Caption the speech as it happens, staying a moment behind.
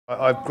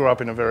I grew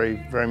up in a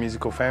very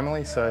musical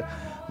family, so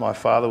my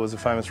father was a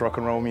famous rock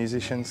and roll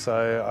musician,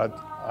 so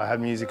I had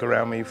music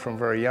around me from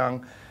very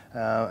young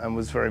and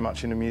was very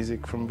much into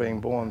music from being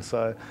born.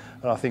 So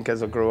I think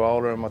as I grew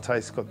older and my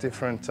tastes got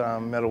different,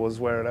 metal was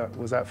where it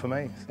was at for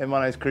me. And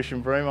my name's Christian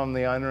Broom. I'm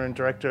the owner and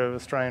director of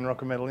Australian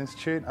Rock and Metal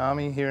Institute,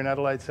 ARMI, here in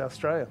Adelaide, South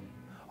Australia.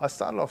 I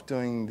started off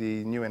doing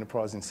the New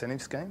Enterprise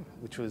Incentive Scheme,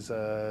 which was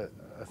a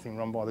thing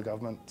run by the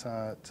government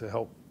to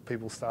help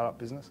people start up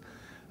business.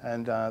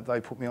 And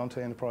they put me onto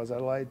Enterprise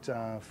Adelaide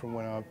from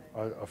when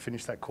I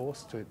finished that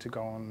course to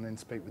go on and then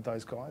speak with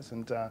those guys.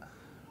 And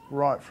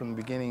right from the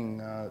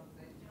beginning,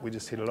 we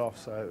just hit it off.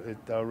 So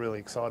they were really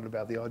excited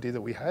about the idea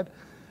that we had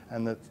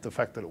and the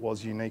fact that it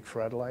was unique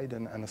for Adelaide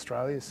and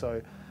Australia.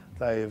 So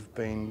they have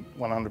been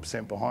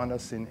 100% behind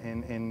us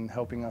in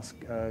helping us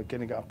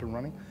getting it up and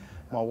running.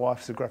 My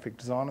wife's a graphic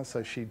designer,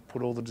 so she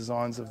put all the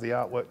designs of the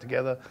artwork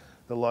together,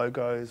 the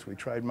logos, we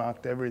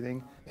trademarked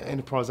everything.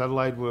 Enterprise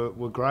Adelaide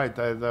were great.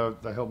 They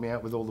helped me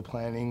out with all the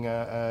planning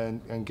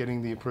and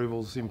getting the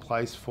approvals in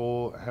place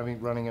for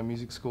running a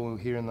music school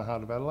here in the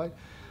heart of Adelaide.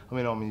 I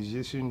mean, I'm a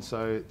musician,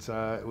 so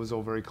it was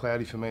all very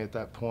cloudy for me at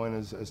that point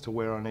as to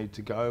where I need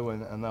to go,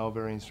 and they were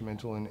very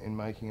instrumental in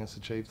making us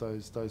achieve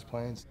those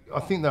plans.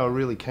 I think they were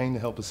really keen to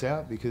help us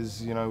out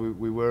because, you know,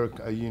 we were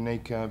a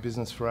unique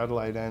business for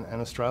Adelaide and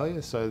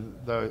Australia, so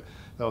they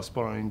were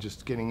spot on in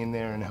just getting in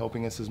there and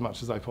helping us as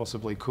much as they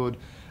possibly could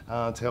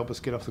to help us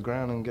get off the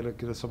ground and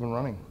get us up and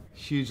running.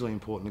 Hugely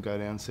important to go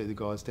down and see the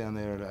guys down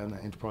there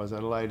at Enterprise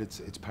Adelaide.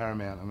 It's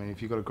paramount. I mean,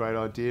 if you've got a great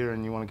idea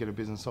and you want to get a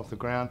business off the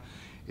ground,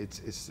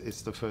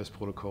 it's the first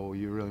port of call.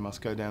 You really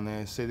must go down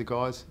there, see the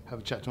guys, have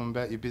a chat to them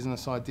about your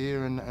business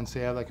idea and see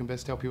how they can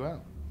best help you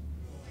out.